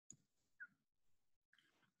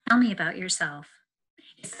Tell me about yourself.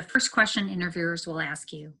 It's the first question interviewers will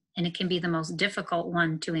ask you, and it can be the most difficult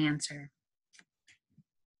one to answer.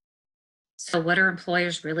 So, what are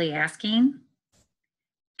employers really asking?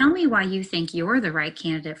 Tell me why you think you're the right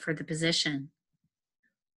candidate for the position.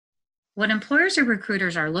 What employers or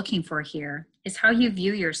recruiters are looking for here is how you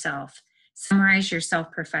view yourself, summarize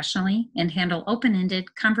yourself professionally, and handle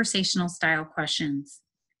open-ended conversational style questions.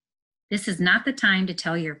 This is not the time to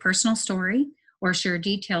tell your personal story or share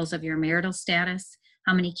details of your marital status,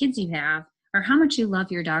 how many kids you have, or how much you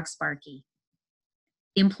love your dog Sparky.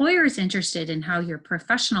 The employer is interested in how your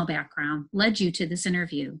professional background led you to this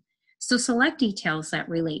interview, so select details that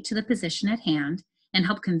relate to the position at hand and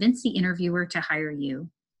help convince the interviewer to hire you.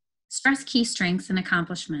 Stress key strengths and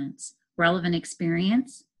accomplishments, relevant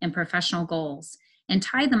experience, and professional goals, and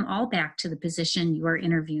tie them all back to the position you are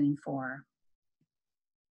interviewing for.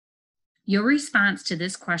 Your response to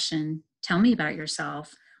this question, tell me about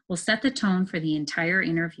yourself, will set the tone for the entire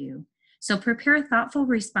interview. So prepare a thoughtful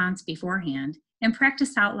response beforehand and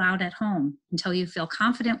practice out loud at home until you feel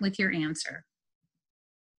confident with your answer.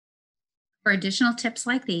 For additional tips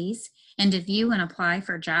like these, and to view and apply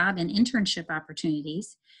for job and internship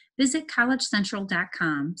opportunities, visit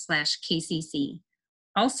collegecentral.com/KCC.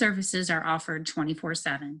 All services are offered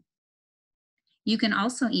 24/7. You can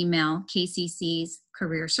also email KCC's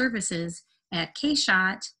Career Services at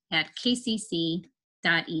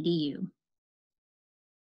kshot@kcc.edu.